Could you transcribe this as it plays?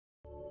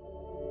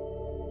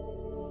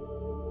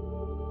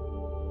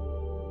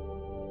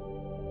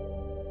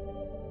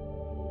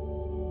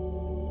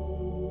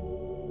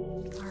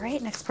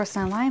right, next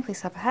person in line, please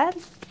step ahead.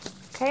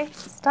 Okay,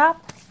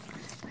 stop.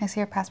 Can I see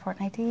your passport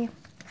and ID?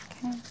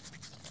 Okay.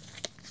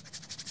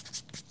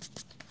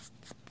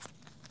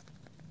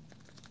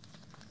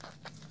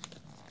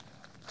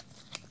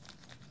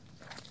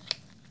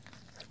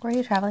 Where are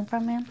you traveling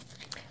from, ma'am?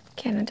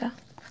 Canada.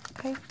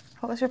 Okay.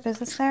 What was your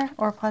business there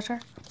or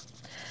pleasure?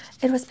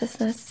 It was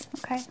business.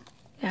 Okay.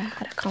 Yeah, I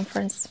had a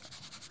conference.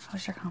 How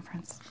was your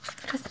conference?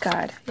 It was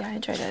good. Yeah, I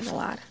enjoyed it a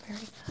lot. Very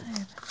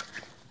good.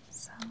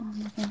 So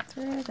I'm looking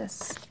through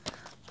this.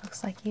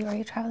 Looks like you. Are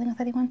you traveling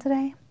with anyone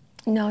today?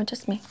 No,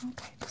 just me.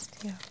 Okay,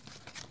 just you.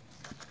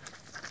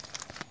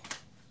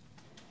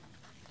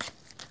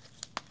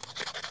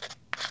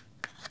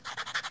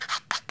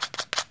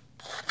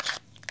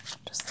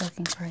 Just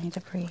looking for any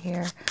debris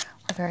here.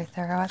 We're very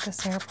thorough at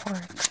this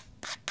airport.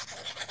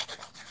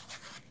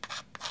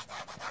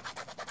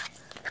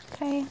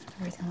 Okay,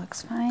 everything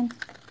looks fine.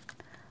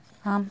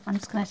 I'm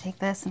just going to take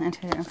this and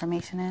enter your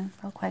information in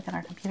real quick in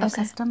our computer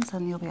systems,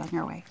 and you'll be on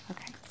your way.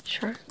 Okay.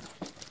 Sure.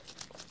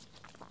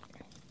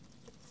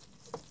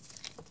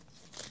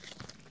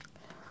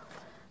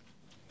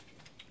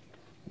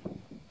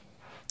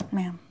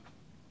 Ma'am,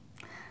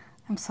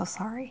 I'm so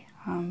sorry,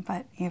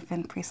 but you've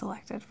been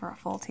pre-selected for a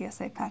full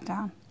TSA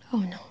pat-down. Oh,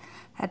 no.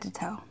 Head to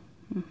toe.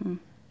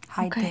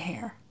 Hide to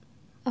hair.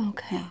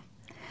 Okay. Yeah.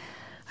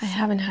 I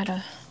haven't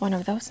had one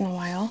of those in a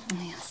while.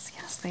 Yes,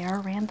 yes, they are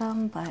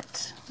random,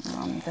 but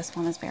this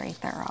one is very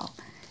thorough.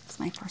 It's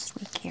my first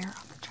week here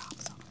on the job,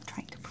 so I'm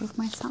trying to prove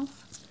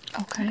myself.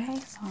 Okay.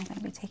 So I'm going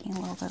to be taking a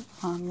little bit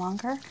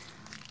longer.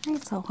 All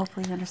right, so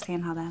hopefully you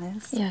understand how that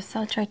is. Yes,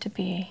 I'll try to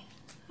be,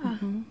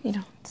 you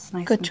know,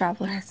 Nice good and,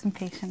 traveler. Nice and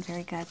patient,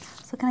 very good.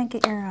 So can I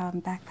get your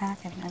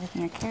backpack and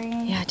everything you're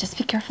carrying? Yeah, just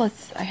be careful.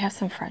 I have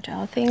some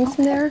fragile things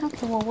in there.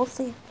 Okay, well, we'll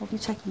see. We'll be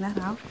checking that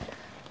out.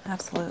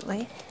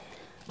 Absolutely.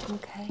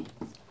 Okay.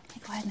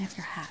 Go ahead and have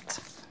your hat.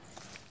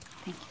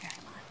 Thank you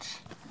very much.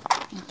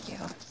 Thank you.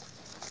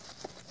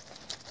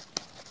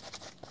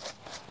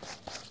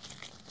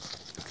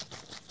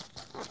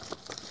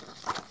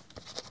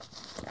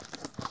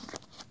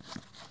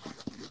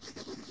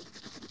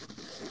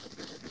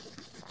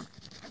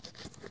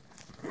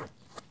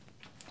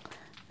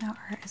 Now,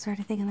 is there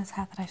anything in this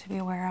hat that I should be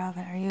aware of?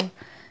 Are you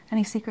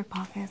any secret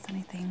pockets,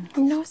 anything?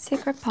 No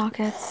secret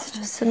pockets,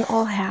 just an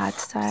old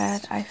hat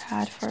that I've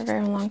had for a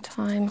very long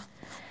time.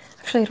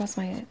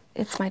 Actually,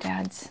 it's my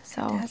dad's,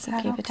 so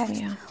he gave it to me.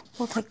 Yeah.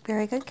 We'll take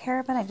very good care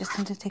of it. I just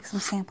need to take some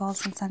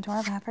samples and send to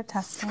our lab for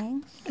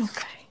testing.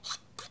 Okay.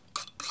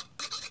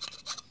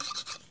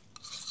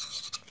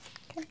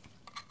 Okay.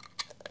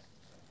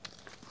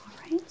 All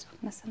right, so I'm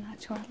going to send that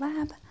to our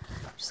lab.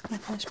 I'm just going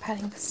to finish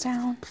patting this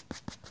down.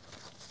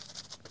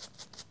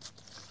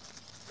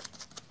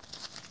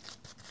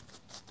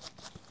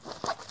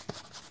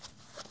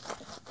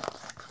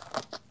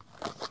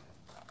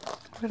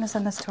 We're going to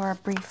send this to our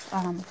brief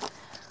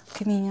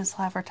convenience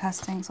lab for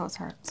testing, so it's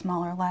our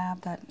smaller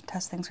lab that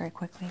tests things very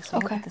quickly, so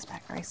we'll get this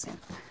back very soon.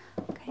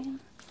 Okay,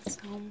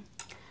 so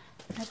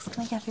next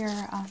can we have your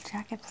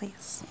jacket,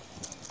 please?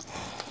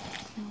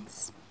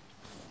 Thanks.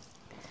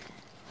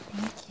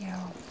 Thank you.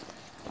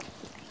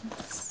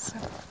 Thanks. So,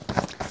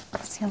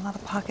 I see a lot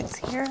of pockets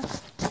here.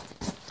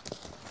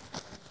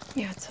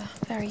 Yeah, it's a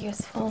very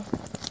useful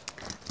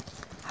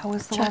How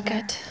was the jacket.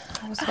 weather?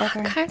 How was the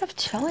weather? Kind of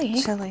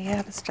chilly. Chilly,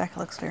 yeah. This jacket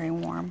looks very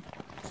warm.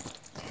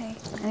 Okay.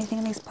 Anything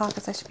in these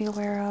pockets I should be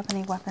aware of?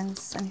 Any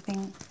weapons?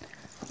 Anything?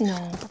 No.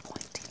 For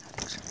pointing. I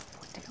think should be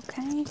pointing.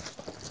 Okay.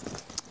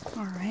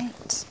 All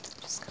right.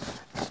 Just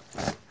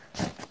gonna.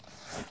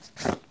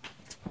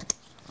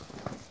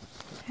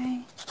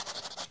 Okay.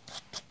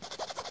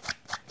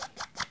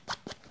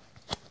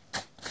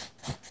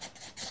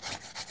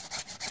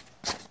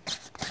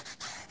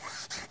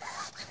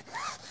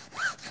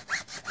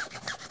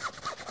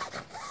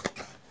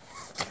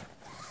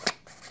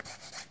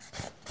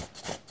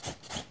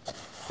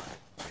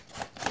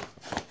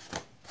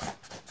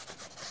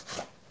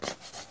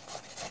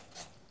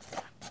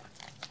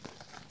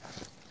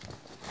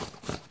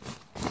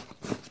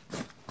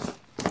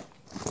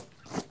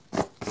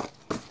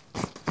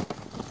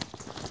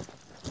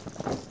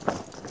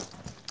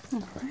 All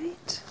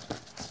right.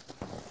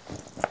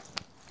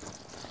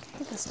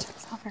 Okay, this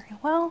checks out very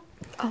well.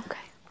 Okay.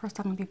 First,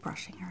 I'm going to be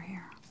brushing your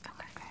hair.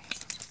 Okay.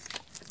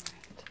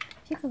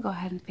 If you could go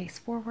ahead and face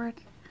forward.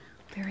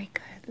 Very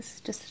good. This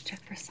is just to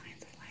check for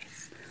signs of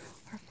lice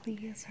or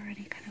fleas or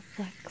any kind of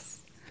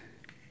flecks,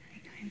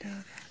 any kind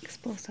of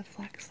explosive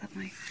flecks that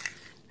might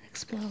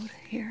explode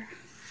here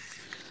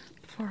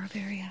before our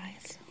very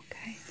eyes.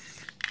 Okay.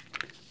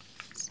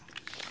 So.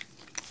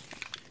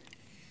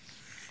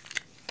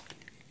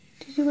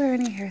 Did you wear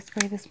any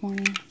hairspray this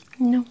morning?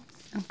 No.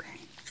 Okay.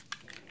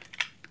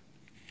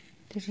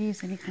 Did you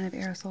use any kind of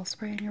aerosol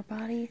spray in your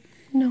body?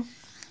 No.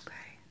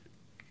 Okay.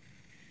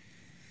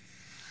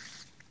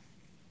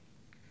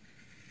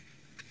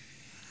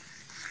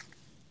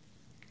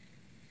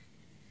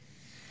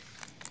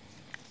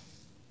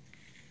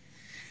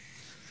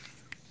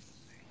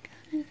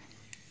 Very good.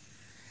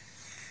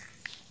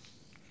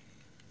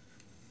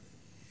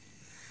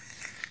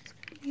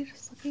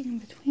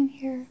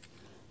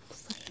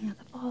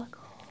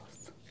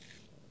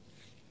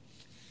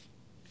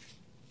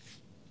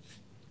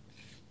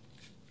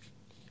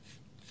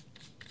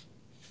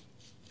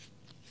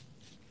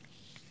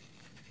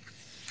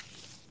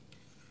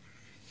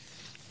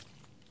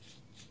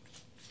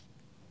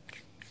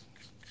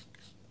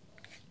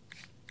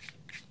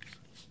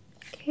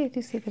 Okay, I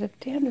do see a bit of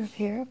dandruff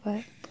here,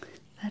 but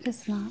that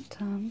is not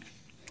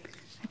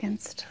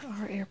against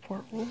our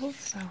airport rules,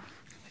 so I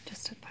would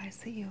just advise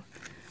that you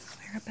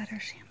wear a better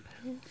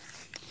shampoo.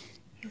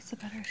 Use a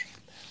better shampoo,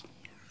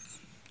 yes.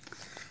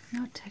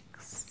 No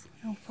ticks,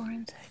 no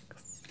foreign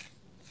ticks.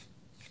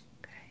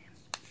 Okay.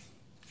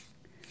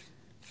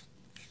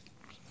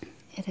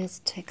 It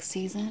is tick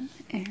season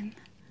in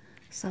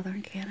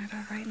southern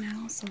Canada right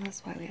now, so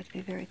that's why we have to be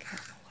very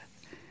careful with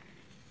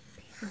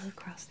people who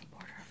cross the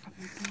border from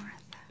the north.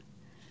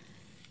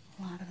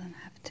 A lot of them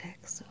have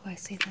ticks. Oh, I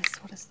see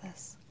this. What is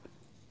this?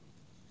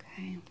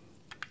 Okay.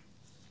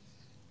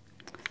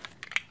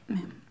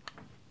 Ma'am,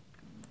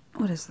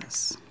 what is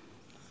this?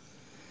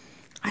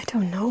 I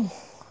don't know.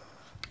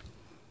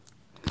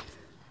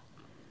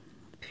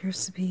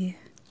 Appears to be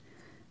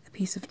a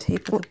piece of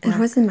tape with Well, a black... it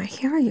was in my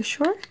hair, are you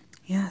sure?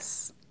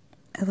 Yes.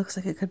 It looks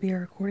like it could be a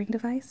recording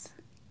device.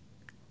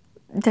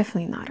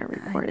 Definitely not a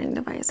recording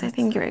device. I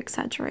think you're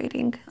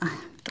exaggerating. I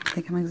don't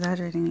think I'm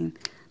exaggerating.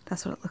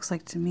 That's what it looks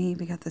like to me.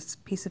 We got this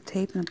piece of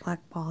tape and a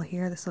black ball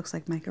here. This looks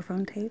like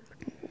microphone tape.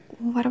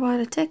 What about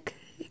a tick?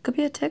 It could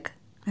be a tick.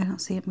 I don't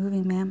see it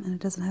moving, ma'am, and it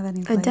doesn't have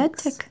any legs. A dead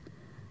tick.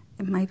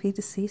 It might be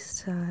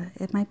deceased.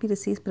 It might be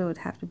deceased, but it would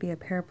have to be a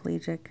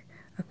paraplegic,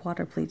 a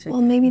quadriplegic.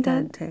 Well, maybe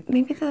dead tick.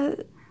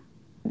 Perhaps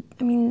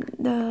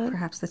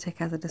the tick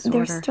has a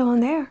disorder. They're still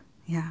in there.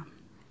 Yeah.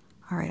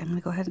 All right, I'm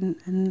gonna go ahead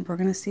and we're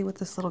gonna see what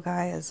this little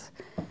guy is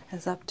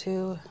up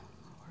to.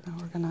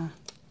 We're gonna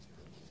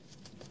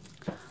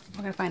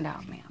find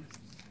out, ma'am.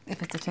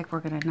 If it's a tick, we're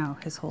gonna know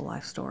his whole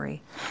life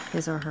story,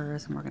 his or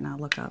hers, and we're gonna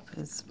look up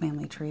his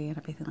family tree and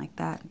everything like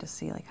that, and just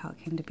see like how it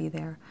came to be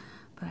there.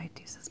 But I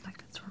do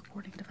suspect it's a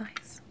recording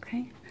device.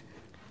 Okay,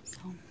 so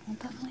we'll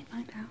definitely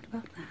find out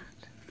about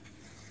that.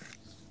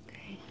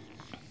 Okay.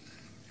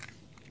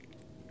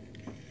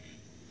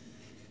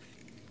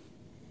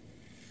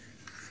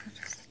 So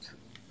just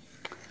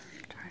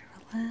try to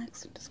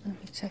relax. I'm just gonna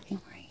be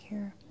checking right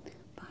here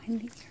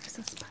behind the ears,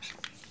 especially.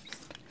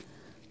 Just to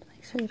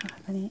make sure you don't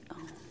have any. Oh.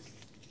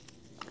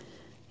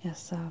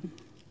 Yes,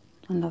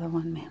 another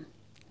one, ma'am.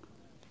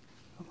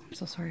 Oh, I'm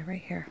so sorry,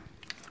 right here.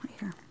 Right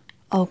here.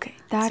 Okay,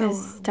 that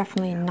is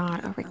definitely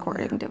not a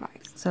recording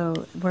device.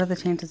 So what are the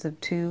chances of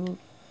two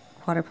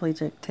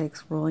quadriplegic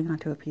ticks rolling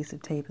onto a piece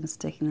of tape and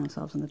sticking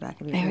themselves in the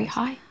back of your ears? Very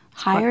high.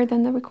 Higher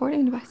than the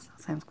recording device.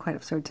 Sounds quite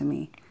absurd to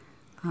me.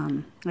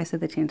 I said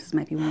the chances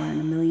might be 1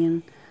 in a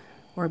million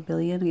or a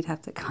billion. We'd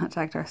have to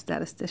contact our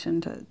statistician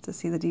to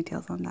see the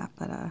details on that,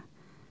 but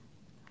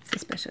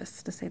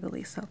suspicious, to say the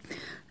least. So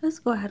let's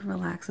go ahead and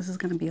relax. This is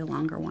going to be a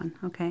longer one,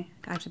 okay?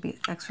 I have to be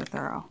extra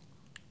thorough,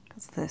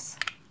 because this,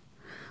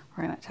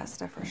 we're going to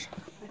test it for sure.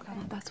 Okay.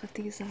 That's what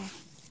these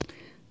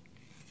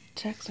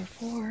checks are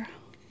for.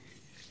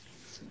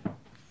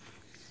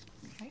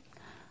 Right.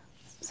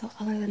 So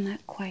other than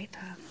that quite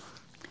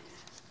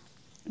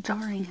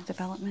jarring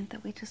development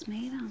that we just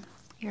made,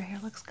 your hair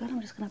looks good.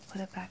 I'm just going to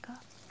put it back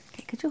up.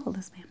 Okay, could you hold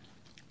this, ma'am?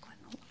 Go ahead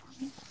and hold it for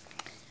me.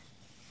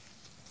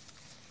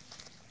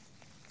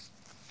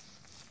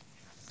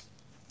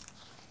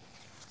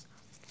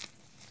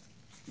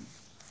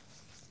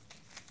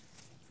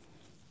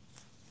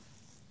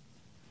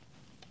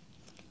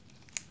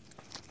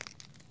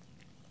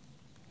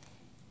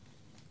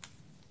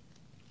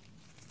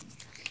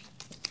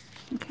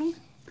 Okay,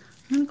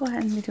 I'm going to go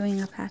ahead and be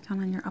doing a pat down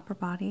on your upper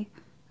body.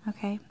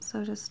 Okay,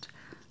 so just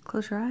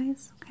close your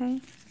eyes,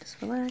 okay?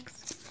 Just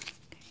relax.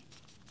 Okay.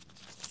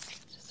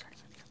 Just starting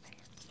with your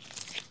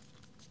face.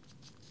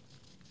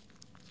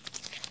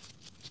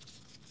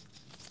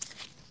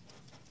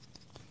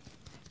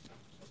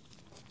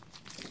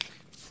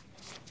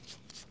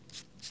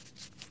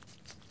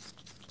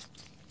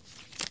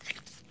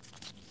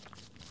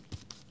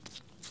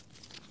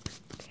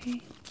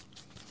 Okay.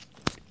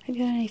 Have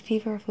you had any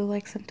fever or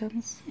flu-like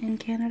symptoms in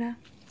Canada?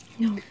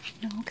 No.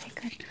 No? Okay,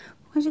 good.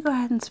 Why don't you go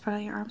ahead and spread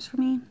out your arms for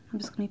me? I'm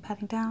just going to be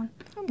patting down.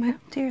 Okay.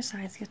 To your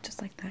sides, yeah,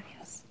 just like that,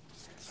 yes.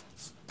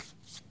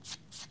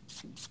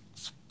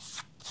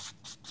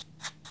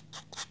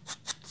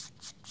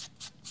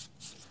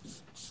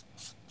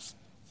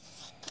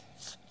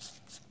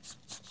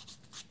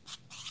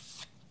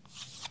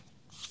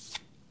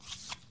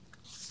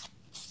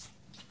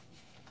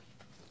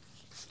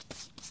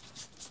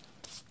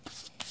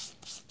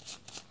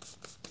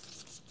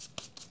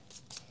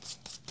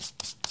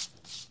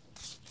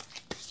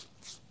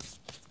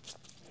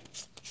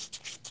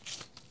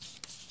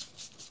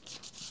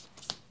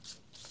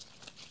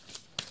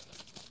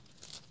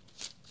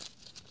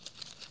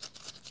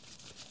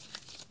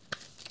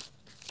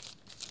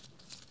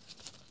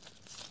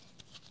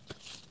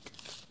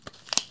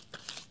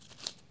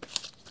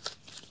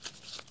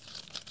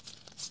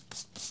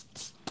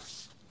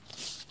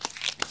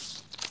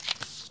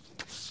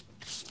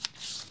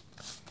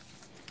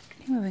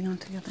 Moving on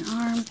to the other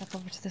arm, step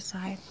over to the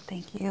side.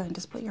 Thank you. And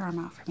just put your arm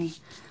out for me.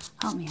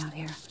 Help me out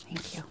here.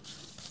 Thank you.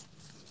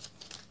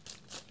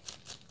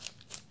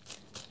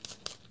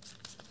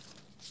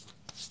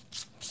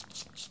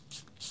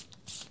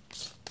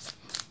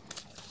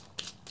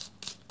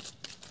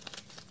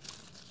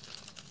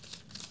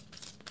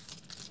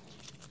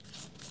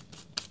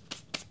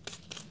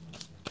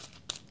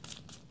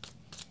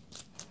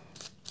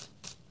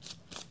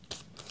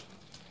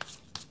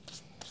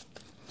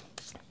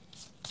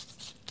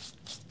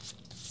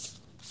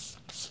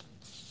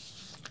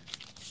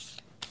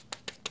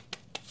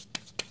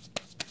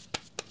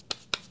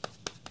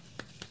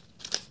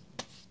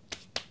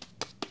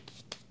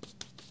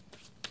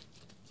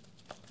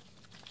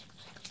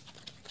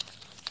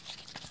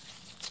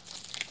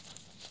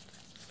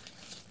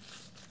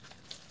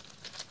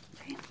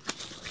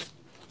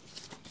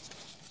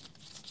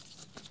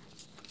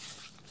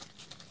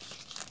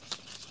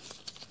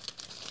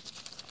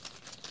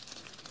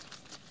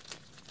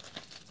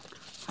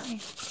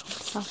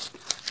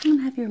 I'm going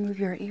to have you remove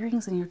your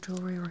earrings and your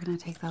jewelry. We're going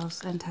to take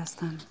those and test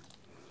them.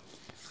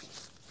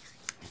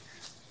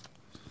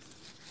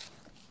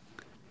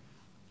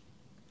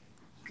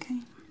 Okay.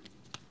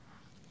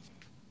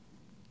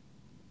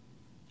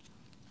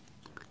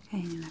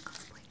 Okay, and your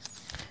necklace, please.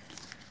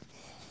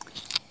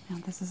 Now,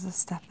 this is a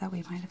step that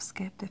we might have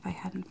skipped if I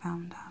hadn't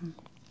found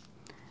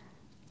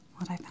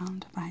what I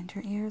found behind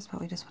your ears,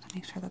 but we just want to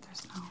make sure that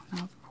there's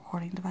no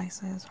recording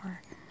devices or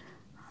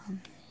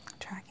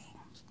tracking,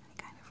 any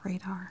kind of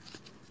radar,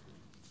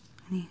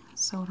 any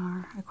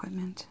sonar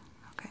equipment.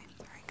 Okay,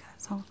 very good.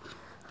 So,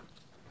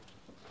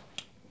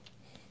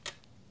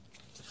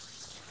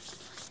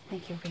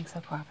 thank you for being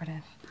so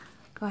cooperative.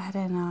 Go ahead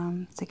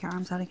and stick your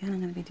arms out again. I'm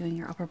going to be doing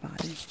your upper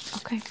body.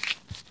 Okay.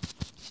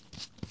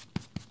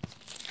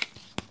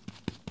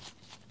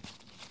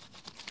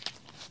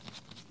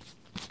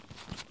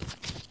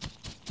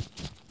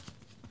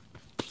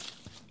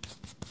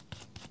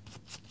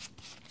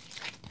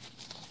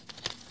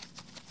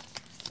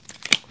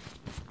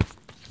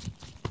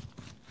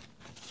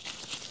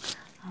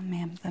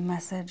 Ma'am, the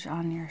message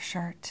on your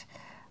shirt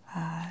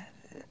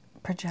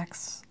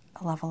projects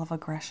a level of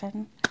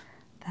aggression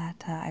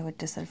that I would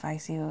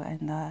disadvise you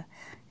in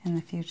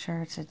the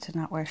future to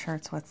not wear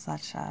shirts with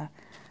such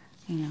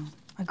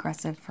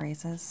aggressive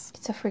phrases.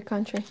 It's a free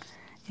country.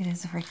 It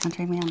is a free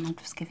country, ma'am. I'm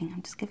just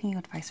giving you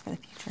advice for the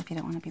future if you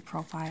don't want to be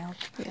profiled.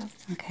 Yeah.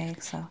 Okay,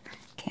 so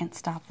can't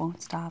stop,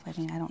 won't stop. I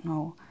mean, I don't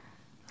know.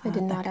 I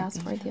did not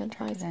ask for the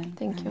advice. Thank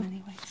you.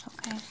 Anyways,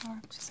 okay,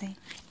 or just saying.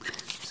 I'm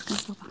just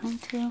gonna go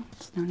behind you.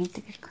 There's no need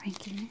to get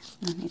cranky, ma'am.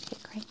 No need to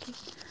get cranky.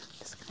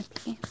 Just gonna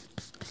be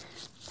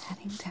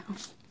patting down.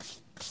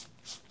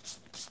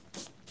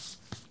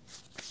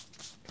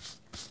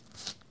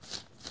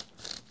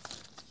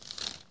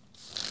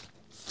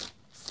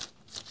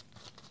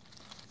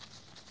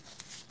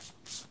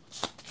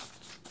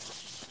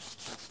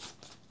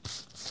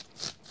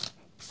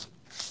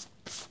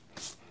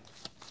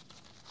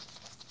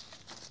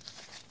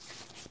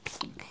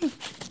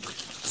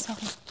 So,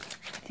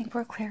 I think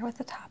we're clear with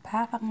the top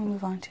half. I'm going to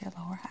move on to your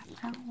lower half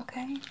now,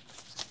 okay?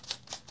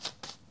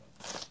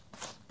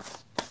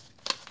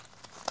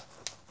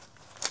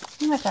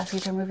 I'm going to ask you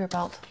to remove your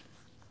belt.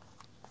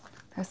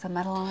 There's some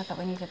metal on it that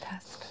we need to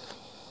test.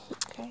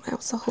 Okay? I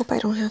also hope I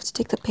don't have to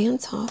take the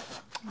pants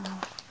off. No,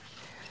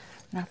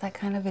 not that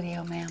kind of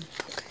video, ma'am.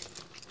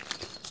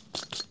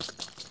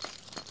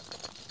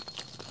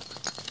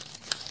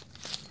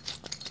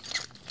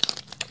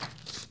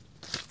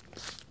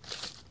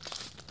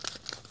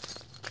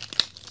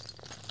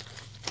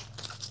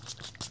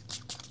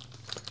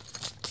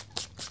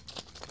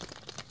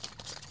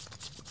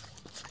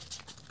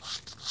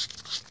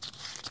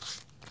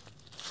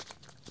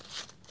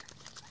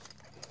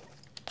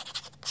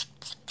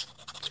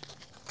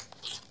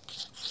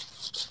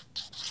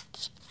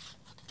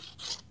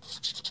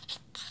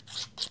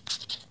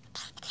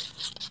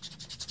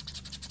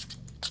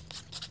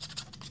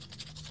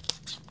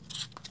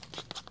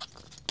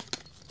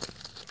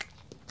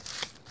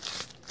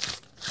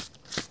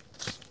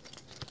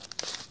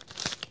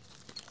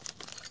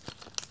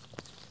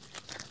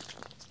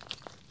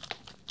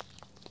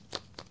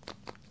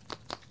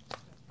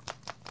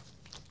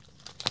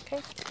 Okay.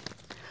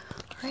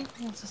 All right,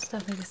 I'm just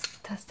maybe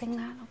testing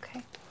that.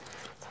 Okay.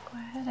 So go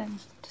ahead and I'm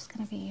just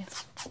gonna be.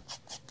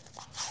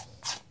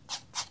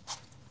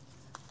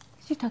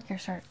 You tuck your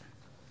shirt.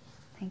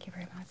 Thank you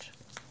very much.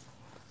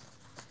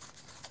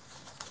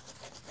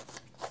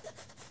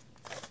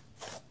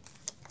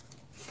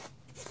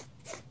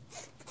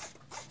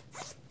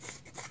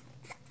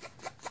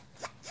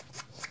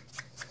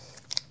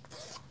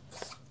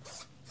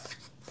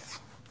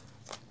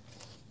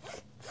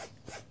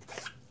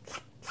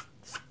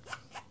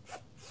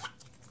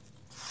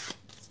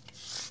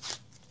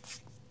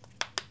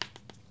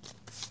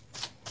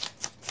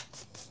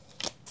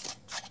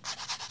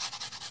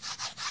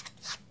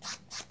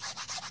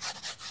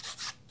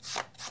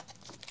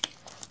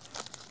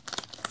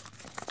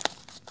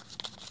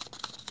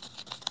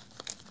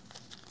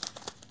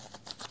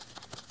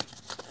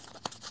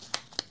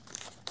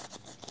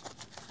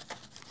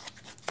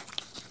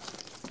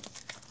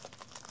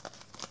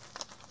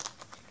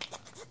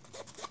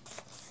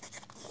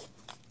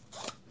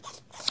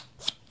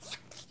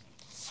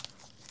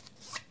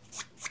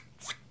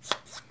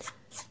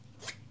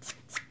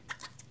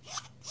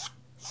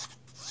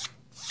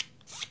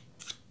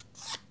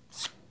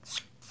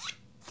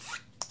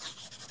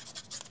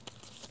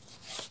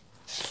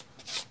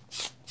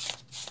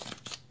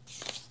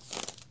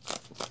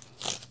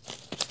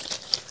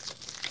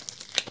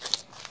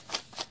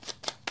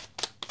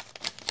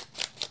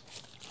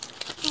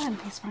 Go ahead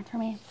and face front for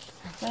me.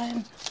 Very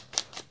good.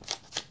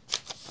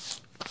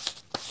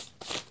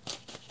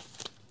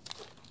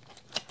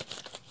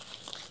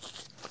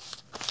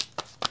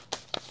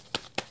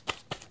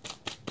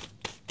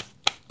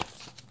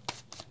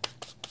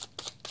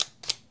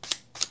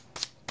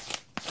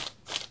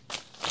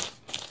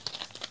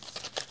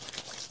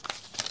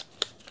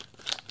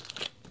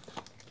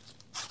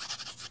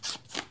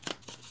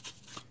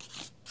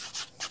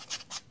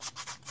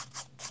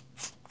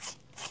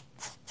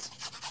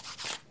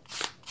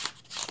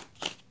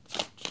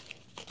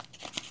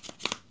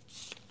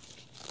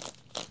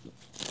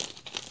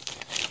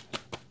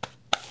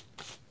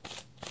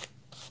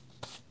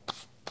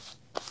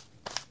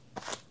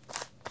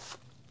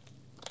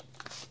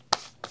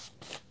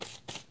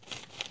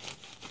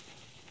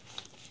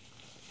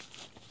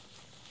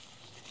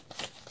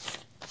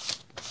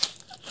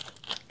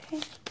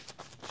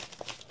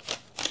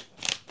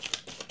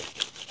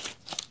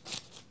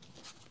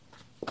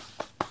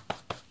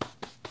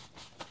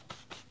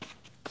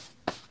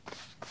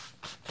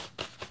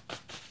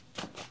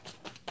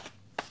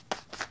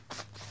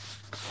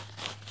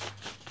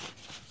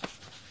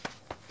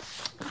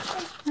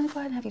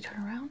 ahead and have you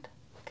turn around.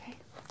 Okay.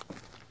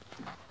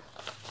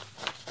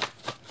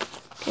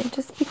 Okay,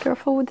 just be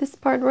careful with this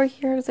part right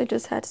here because I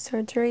just had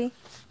surgery.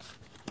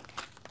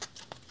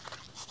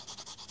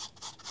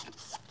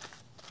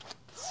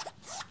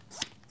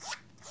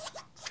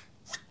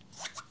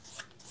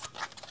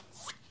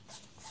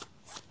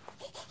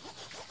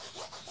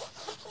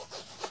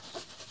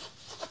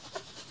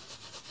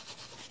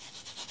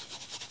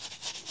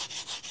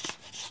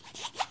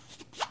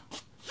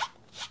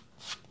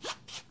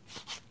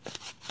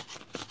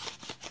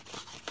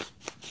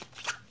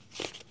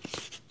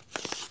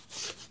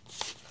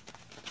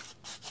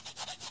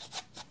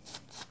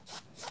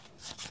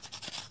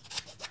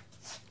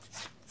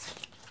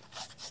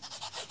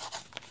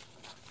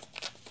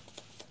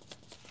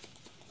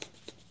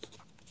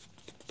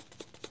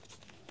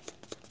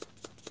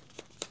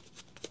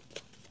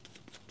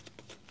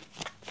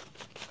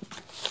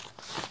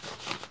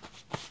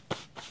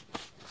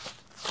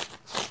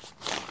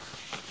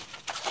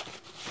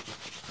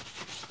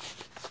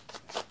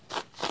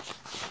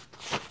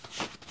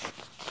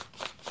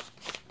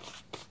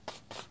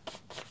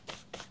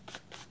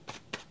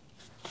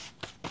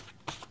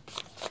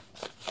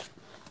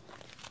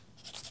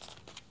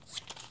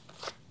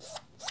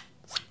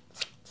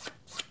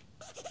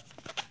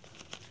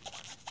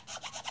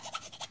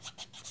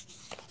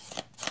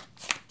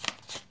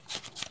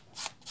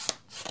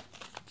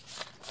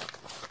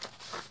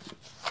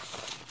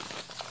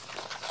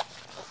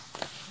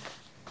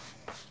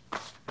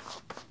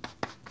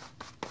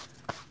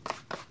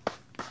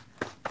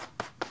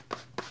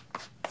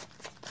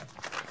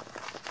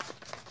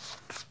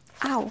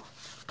 Ow.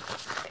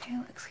 Okay,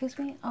 excuse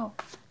me. Oh,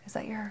 is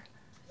that your...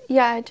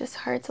 Yeah, it just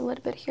hurts a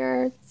little bit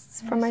here.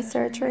 It's from my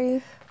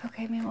surgery.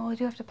 Okay, ma'am. Well, we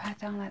do have to pat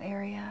down that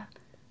area.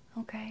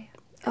 Okay.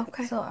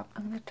 Okay. So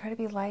I'm going to try to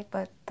be light,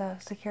 but the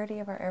security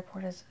of our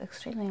airport is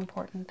extremely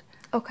important.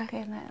 Okay. Okay,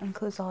 and that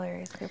includes all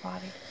areas of your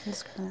body,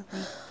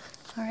 indiscriminately.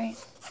 All right.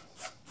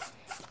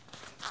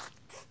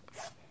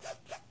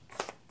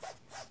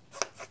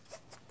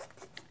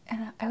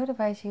 And I would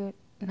advise you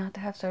not to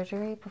have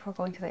surgery before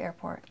going to the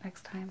airport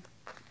next time.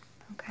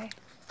 Okay?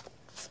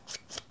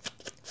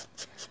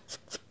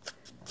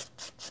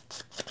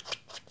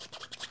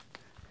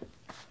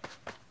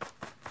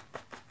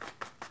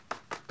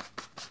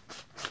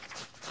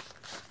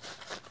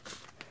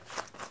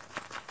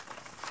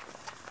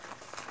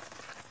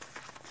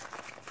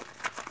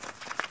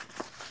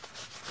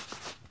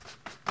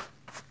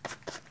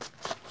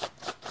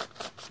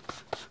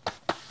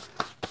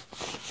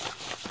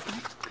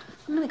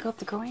 I'm going to go up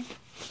the groin.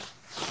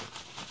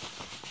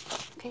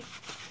 Okay,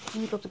 let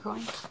me go up the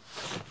groin.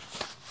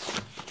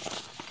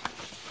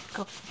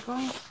 Go up the groin.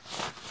 All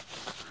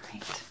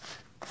right.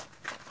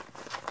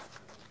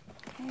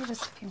 Okay,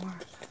 just a few more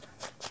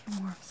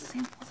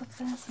samples of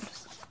this. I'm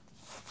just...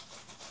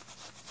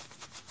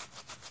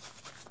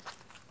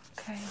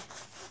 Okay.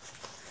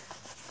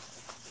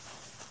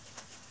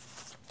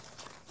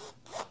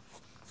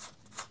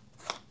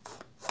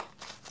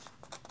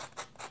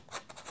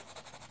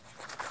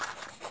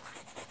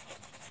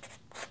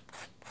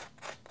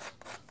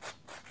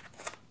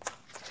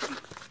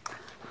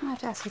 I'm going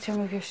to have to ask you to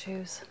remove your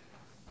shoes.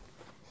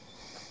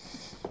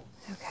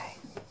 Okay.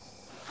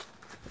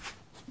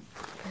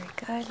 Very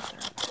good.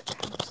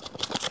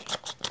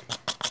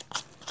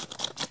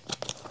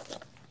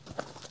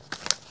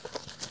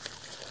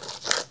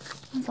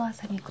 When's the last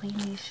time you cleaned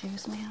these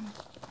shoes, ma'am?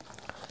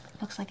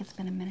 Looks like it's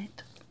been a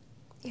minute.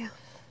 Yeah.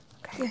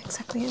 Okay. Yeah,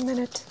 exactly a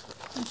minute.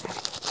 Okay.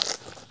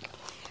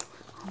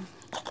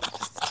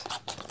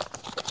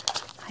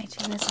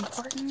 Hygiene is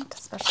important,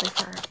 especially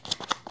for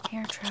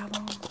air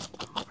travel.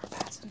 All of our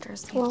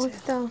passengers need Well, to...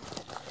 if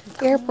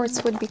the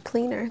airports would be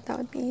cleaner, that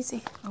would be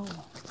easy. Oh,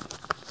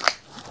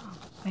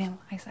 ma'am,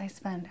 I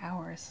spend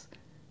hours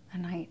a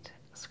night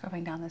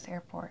scrubbing down this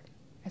airport.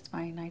 It's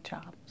my night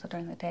job. So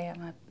during the day,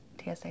 I'm a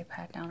TSA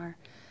pat downer,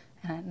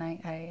 and at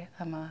night, I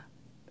am a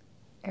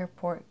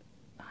airport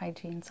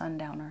hygiene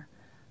sundowner.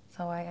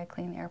 So I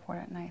clean the airport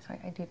at night, so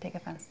I do take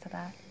offense to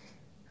that.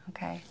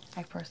 Okay,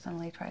 I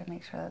personally try to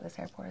make sure that this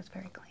airport is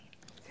very clean.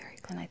 Very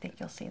clean. And I think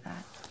you'll see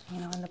that, you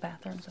know, in the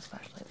bathrooms,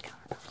 especially the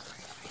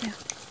countertops. Yeah.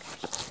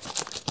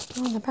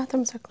 Oh, the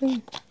bathrooms are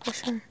clean, for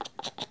sure.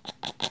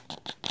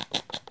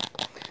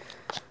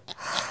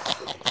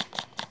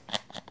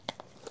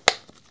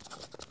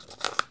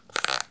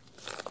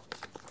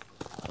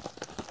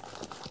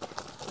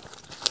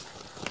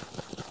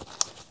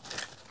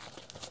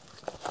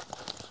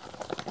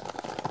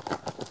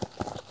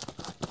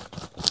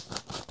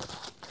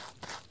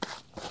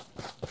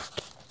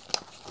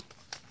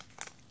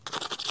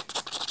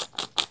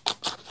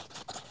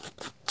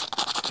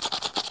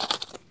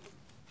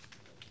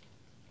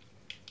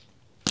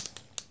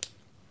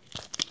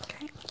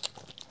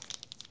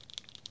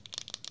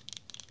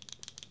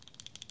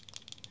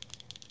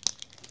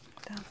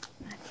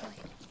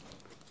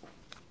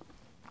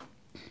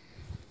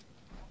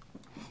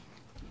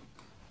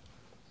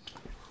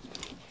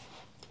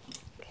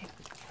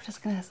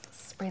 Just going to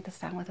spray this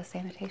down with a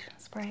sanitation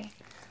spray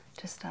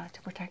just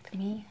to protect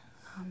me.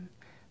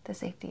 the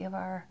safety of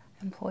our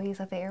employees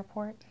at the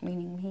airport,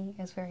 meaning me,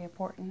 is very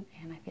important,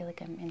 and I feel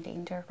like I'm in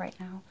danger right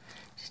now.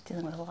 Just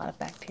dealing with a lot of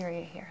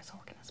bacteria here, so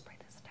we're gonna spray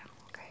this down.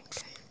 Okay.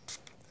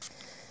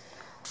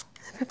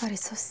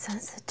 Everybody's so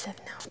sensitive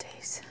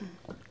nowadays.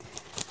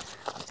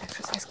 Just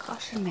exercise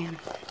caution, ma'am.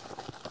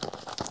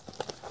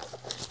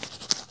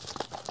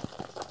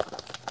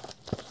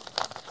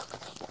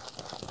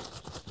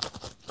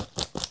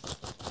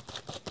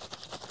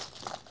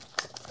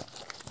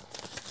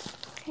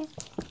 Okay.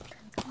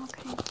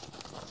 Okay.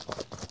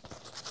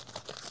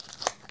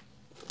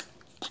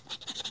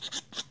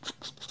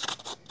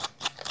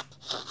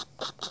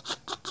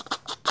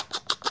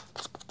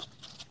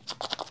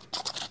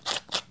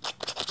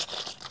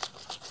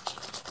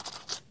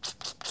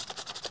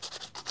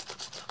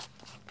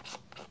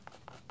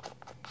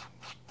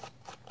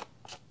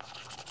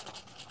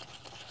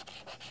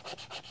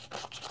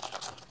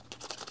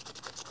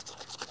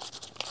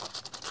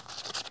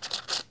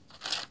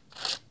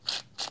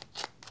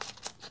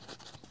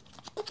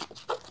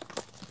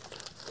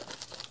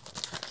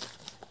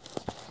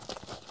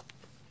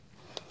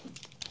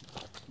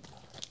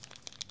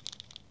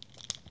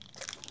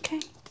 Okay.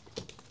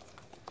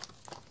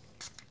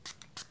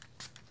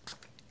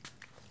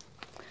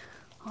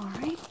 All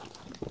right.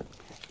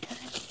 Good.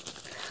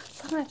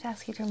 So I'm going to have to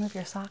ask you to remove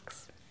your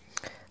socks.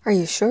 Are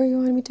you sure you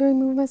want me to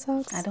remove my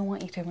socks? I don't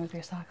want you to remove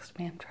your socks,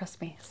 ma'am.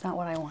 Trust me. It's not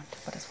what I want,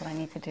 but it's what I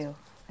need to do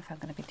if I'm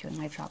going to be doing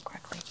my job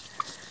correctly.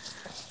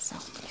 So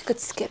You could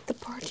skip the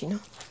part, you know.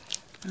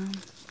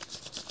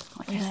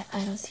 Okay.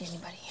 I don't see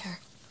anybody here.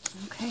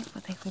 Okay,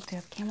 but they do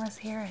have cameras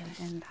here,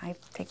 and I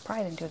take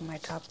pride in doing my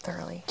job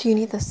thoroughly. Do you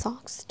need the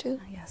socks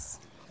too? Yes.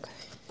 Okay.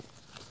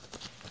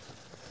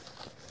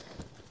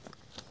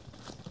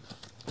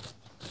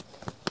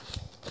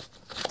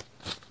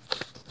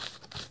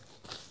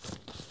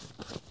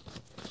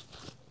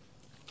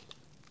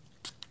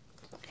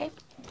 Okay.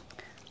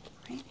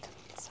 Right.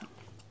 So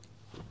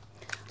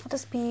I'll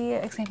just be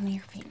examining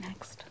your feet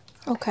next.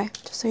 Okay,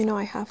 just so you know,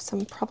 I have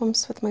some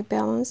problems with my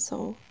balance,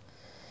 so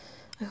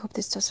I hope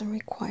this doesn't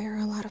require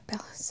a lot of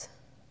balance.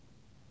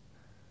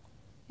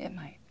 It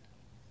might.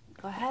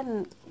 Go ahead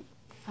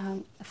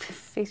and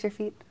face your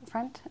feet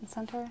front and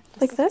center.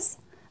 Like this?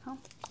 Oh,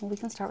 well, we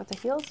can start with the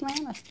heels,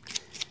 ma'am.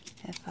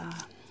 If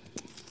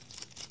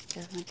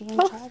Nadine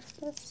tries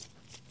this.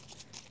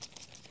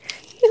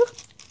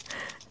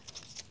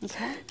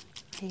 Okay.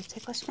 Are you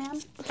ticklish, ma'am?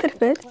 A little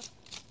bit.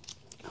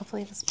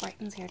 Hopefully this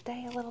brightens your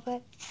day a little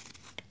bit.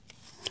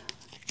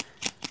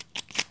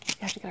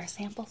 You have to get our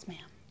samples, ma'am.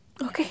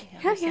 Okay.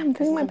 Yeah, Yeah, I'm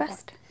doing my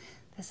best.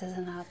 This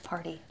isn't a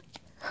party.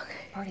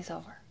 Okay. Party's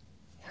over.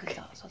 Okay.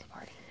 So it's a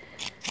party.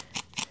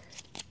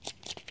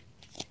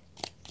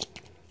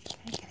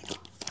 Okay,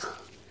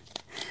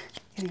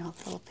 getting all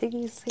the little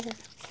piggies here.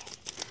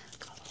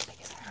 Got all the little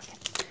piggies here. Okay.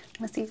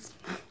 I'm gonna see.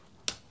 All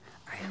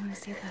right, I'm gonna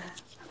see the.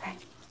 Okay.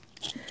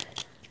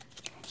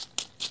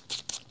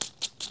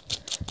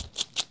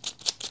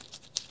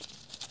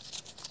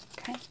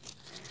 Okay.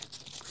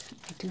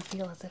 I do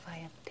feel as if I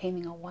am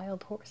taming a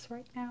wild horse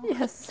right now.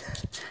 Yes.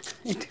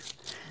 I do.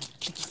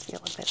 Things feel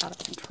a bit out of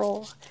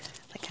control,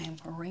 like I'm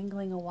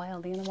wrangling a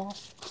wild animal.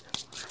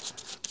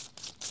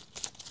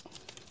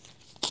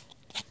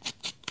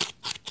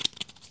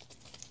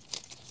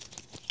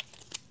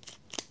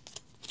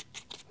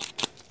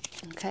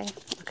 Okay,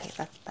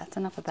 that's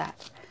enough of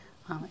that.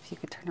 If you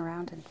could turn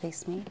around and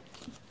face me.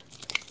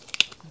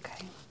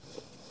 Okay.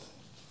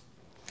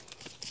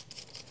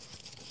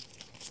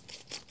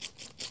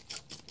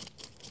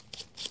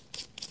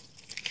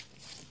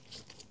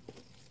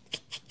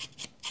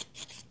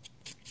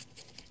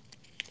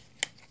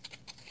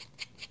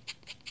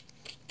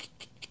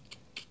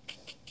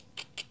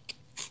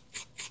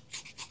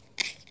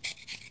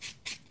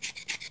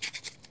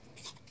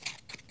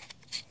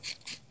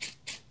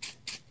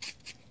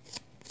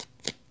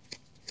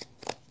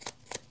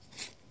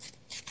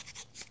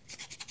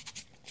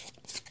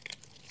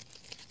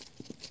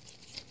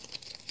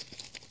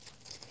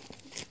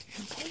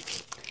 Okay,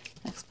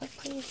 next foot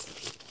please.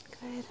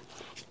 Good.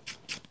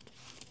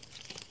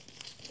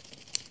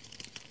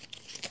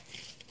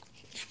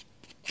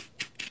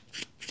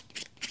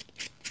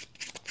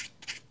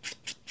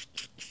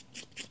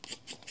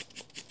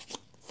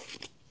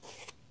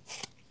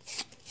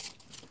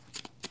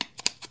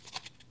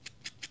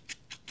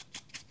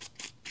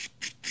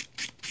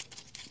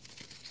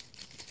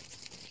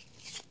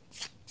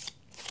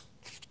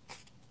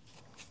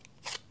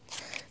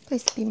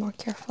 Please be more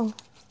careful.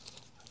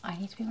 I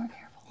need to be more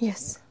careful.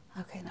 Yes.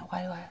 Okay, now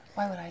why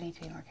would I need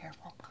to be more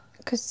careful?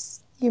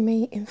 Because you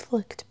may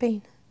inflict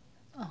pain.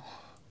 Oh.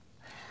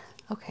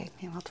 Okay,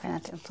 ma'am, I'll try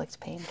not to inflict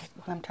pain.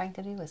 What I'm trying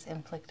to do is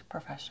inflict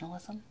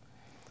professionalism,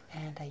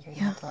 and you're going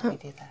to have to let me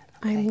do that.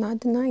 Okay? I'm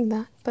not denying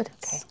that, but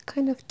it's Okay.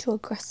 kind of too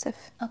aggressive.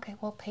 Okay,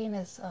 well, pain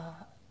is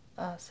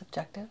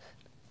subjective.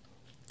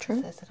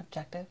 True. It's an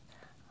objective.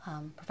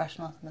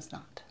 Professionalism is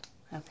not.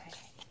 Okay.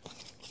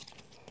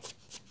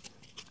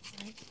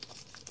 Okay,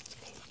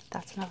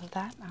 that's enough of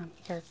that.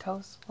 Your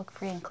toes look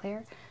free and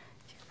clear.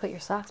 If you could put your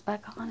socks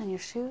back on and your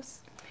shoes.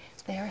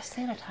 They are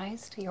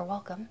sanitized. You're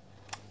welcome.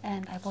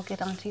 And I will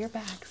get onto your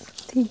bags.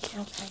 Thank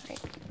you. Okay,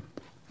 great.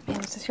 Ma'am,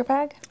 is this your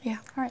bag? Yeah.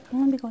 All right, I'm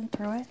going to be going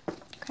through it.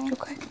 Okay.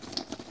 Okay.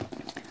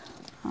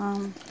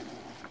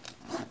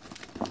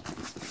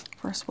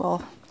 First,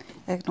 we'll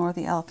ignore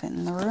the elephant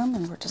in the room,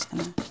 and we're just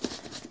going to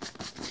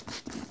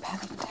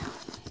pat it down.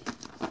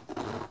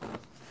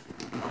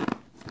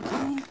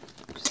 Okay.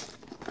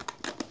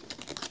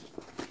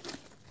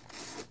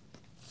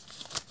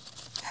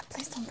 Yeah,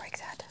 please don't break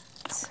that.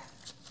 It's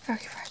very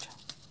fragile.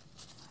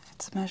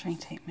 It's a measuring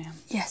tape, ma'am.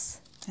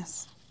 Yes.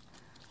 Yes.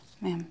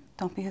 Ma'am,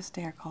 don't be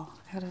hysterical.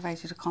 I would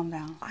advise you to calm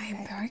down. I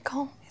am very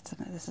calm.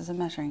 This is a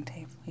measuring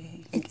tape.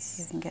 You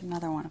can get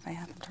another one if I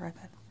happen to rip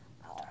it.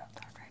 I'll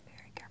try to be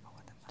very careful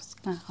with it.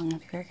 I'm going to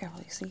be very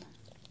careful, you see.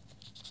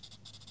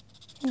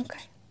 Okay.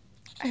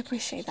 I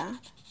appreciate that.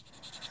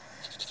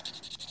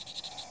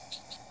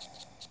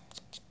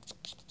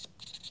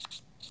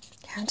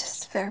 Yeah, I'm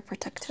just very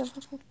protective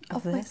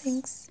of my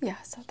things.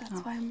 Yeah, so that's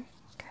why I'm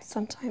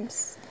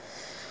sometimes...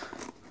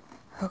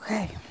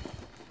 Okay.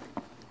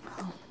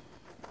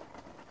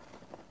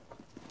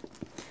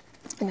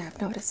 And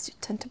I've noticed you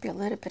tend to be a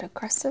little bit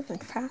aggressive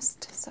and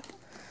fast, so...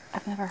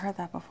 I've never heard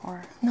that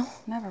before. No?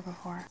 Never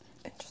before.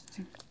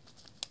 Interesting.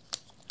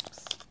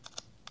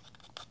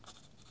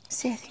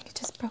 See, I think you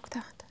just broke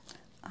that.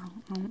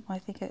 I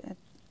think it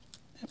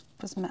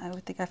was... I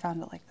would think I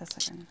found it like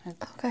this again.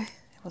 Okay.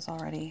 It was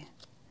already...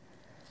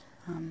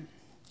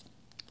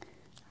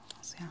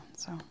 yeah,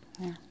 so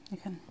there. You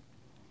can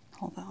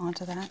hold that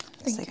onto that.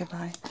 Thank Say you.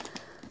 goodbye.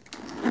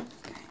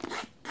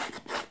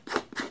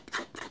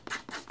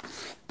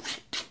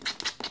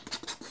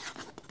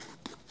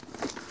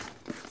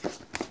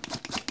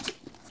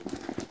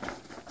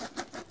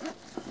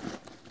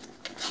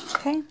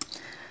 Okay.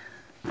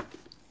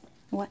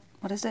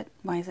 What is it?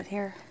 Why is it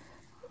here?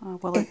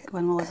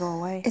 When will it go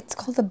away? It's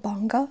called a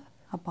bonga.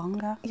 A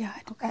bonga? Yeah,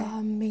 it Okay.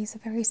 makes a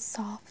very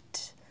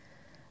soft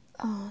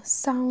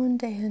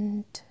sound,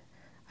 and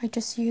I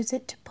just use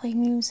it to play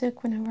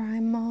music whenever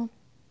I'm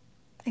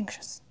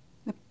anxious.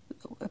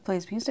 It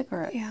plays music,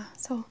 or Yeah,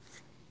 so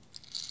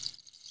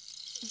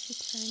if you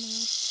turn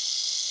it,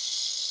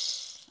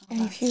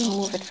 and if you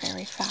move it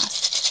very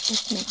fast,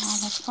 it makes... Oh,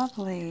 that's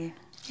lovely.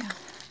 Yeah.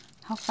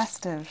 How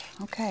festive.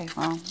 Okay,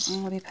 well, I'm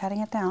going to be patting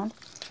it down.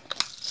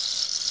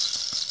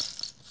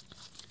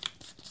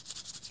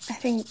 I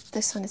think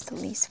this one is the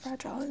least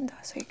fragile, and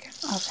so you can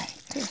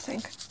do your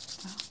thing.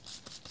 Well.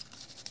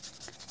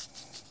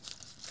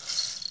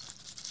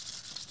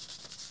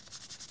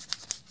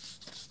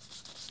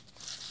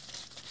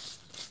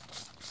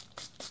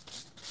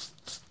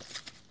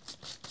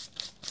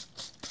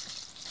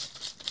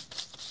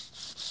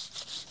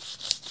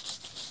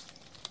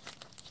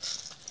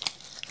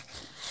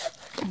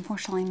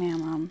 Unfortunately,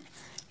 ma'am,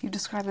 you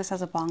describe this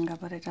as a bonga,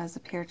 but it does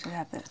appear to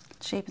have the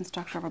shape and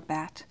structure of a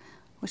bat,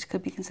 which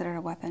could be considered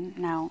a weapon.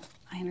 Now,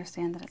 I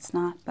understand that it's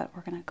not, but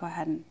we're going to go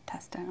ahead and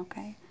test it,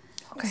 okay?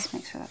 Okay. Just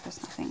make sure that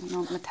there's nothing,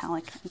 no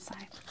metallic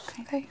inside,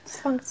 okay? Okay,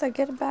 as long as I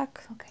get it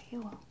back. Okay, you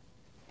will.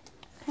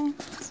 Okay,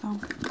 so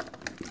go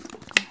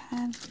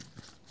ahead.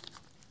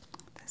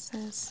 This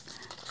is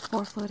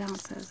 4 fluid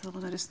ounces. The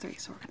limit is 3,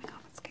 so we're going to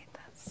confiscate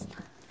this.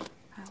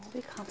 I will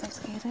be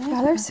confiscated.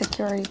 Yeah, there's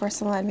security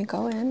person let me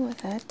go in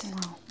with it.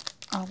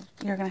 Well,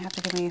 you're going to have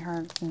to give me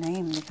her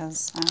name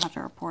because I have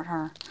to report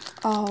her.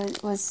 Oh,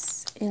 it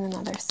was in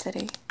another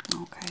city.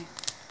 Okay.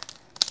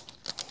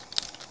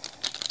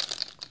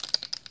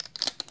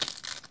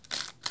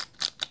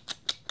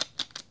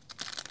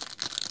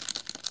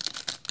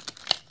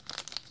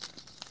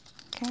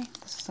 Okay,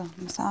 this is a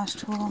massage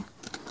tool.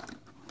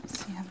 Let's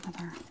see, I have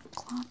another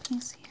claw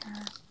piece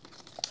here.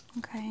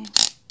 Okay.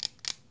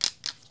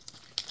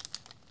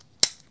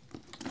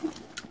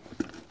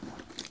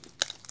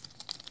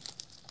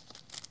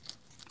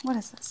 What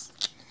is this?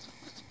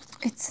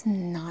 It's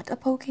not a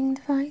poking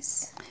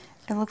device.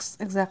 It looks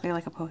exactly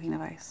like a poking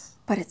device.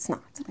 But it's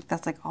not. Like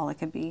that's like all it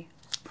could be.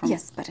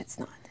 Yes, but it's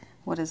not.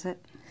 What is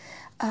it?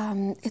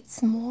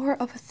 It's more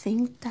of a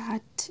thing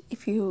that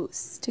if you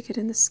stick it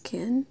in the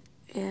skin,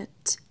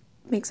 it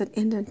makes an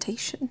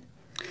indentation.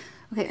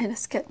 Okay. In a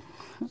skin.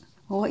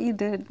 Well, what you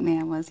did,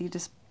 ma'am, was you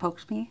just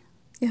poked me.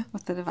 Yeah.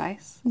 With the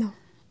device. No.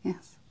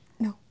 Yes.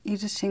 No. You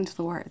just changed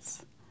the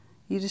words.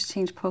 You just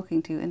changed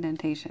poking to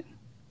indentation.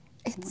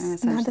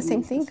 It's not the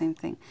same thing. The same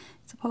thing.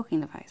 It's a poking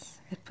device.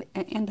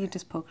 And you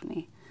just poked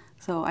me.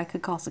 So I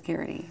could call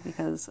security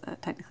because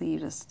technically you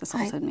just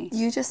assaulted me.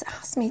 You just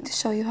asked me to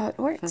show you how it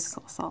works.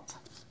 Physical assault.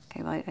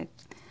 Okay, well, I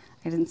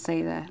didn't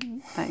say that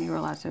you were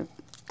allowed to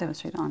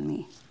demonstrate on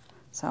me.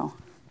 So,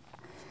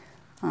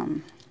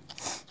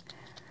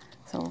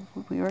 so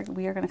we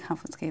are going to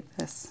confiscate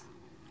this.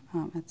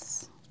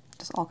 It's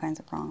just all kinds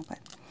of wrong, but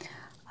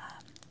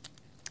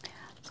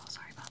so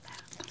sorry about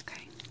that.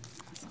 Okay,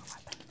 that's a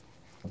weapon.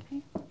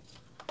 Okay.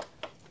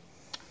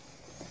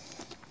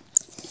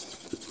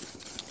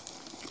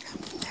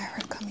 I'm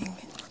never coming in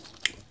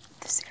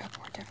this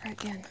airport ever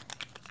again.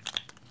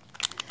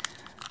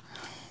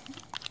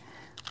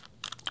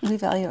 We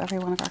value every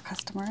one of our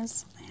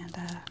customers, and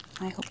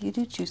I hope you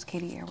do choose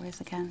Katie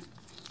Airways again.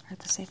 We're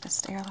the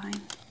safest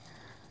airline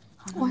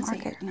on the Once a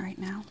market year. right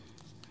now.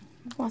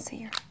 Once a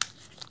year.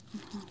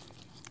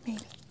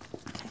 Maybe.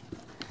 Okay.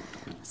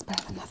 That's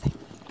better than nothing.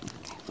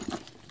 Okay.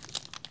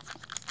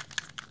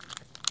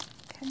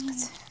 Okay.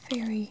 Let's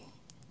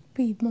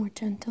be more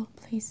gentle,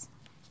 please.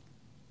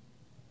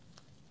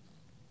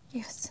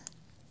 Yes,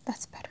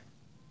 that's better.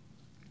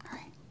 All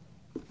right.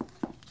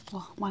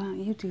 Well, why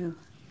don't you do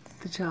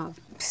the job?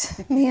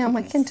 Ma'am,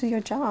 I can do your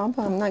job.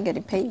 I'm not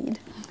getting paid.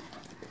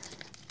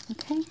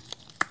 Okay.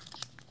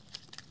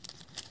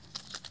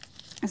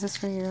 Is this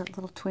for your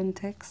little twin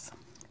ticks?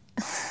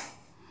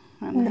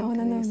 No.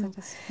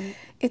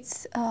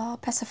 It's a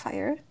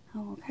pacifier.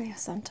 Oh, okay. Yeah,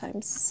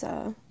 sometimes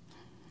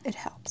it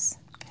helps.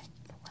 Okay.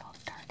 A little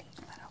dirty,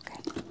 but okay.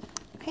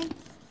 Okay.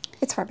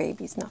 It's for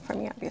babies, not for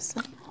me,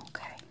 obviously.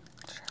 Okay.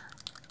 Sure.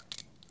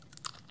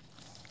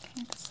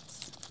 Okay.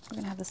 We're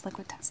gonna have this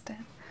liquid tested.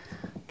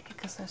 Okay,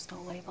 because there's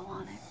no label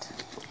on it.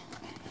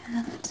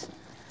 And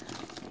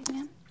okay,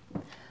 ma'am.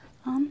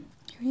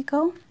 Here you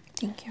go.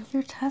 Thank you.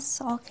 Your tests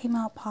all came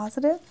out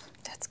positive.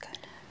 That's good.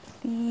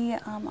 The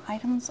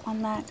items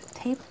on that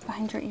tape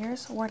behind your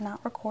ears were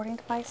not recording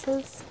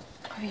devices.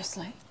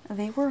 Obviously.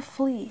 They were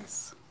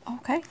fleas.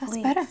 Okay, that's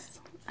Fleas. better.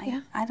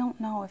 I don't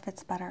know if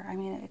it's better. I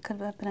mean, it could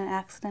have been an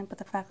accident, but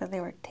the fact that they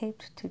were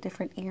taped to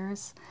different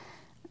ears,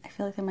 I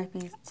feel like there might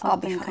be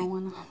something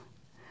going on.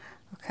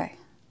 Okay.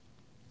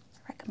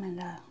 I recommend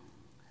a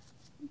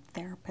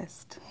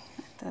therapist,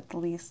 at the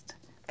least.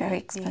 Very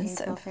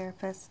expensive. Behavioral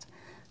therapist.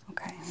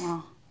 Okay,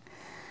 well.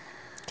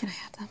 Can I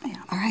have that?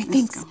 Yeah. All right,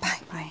 Let's thanks. go. Bye.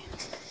 Bye.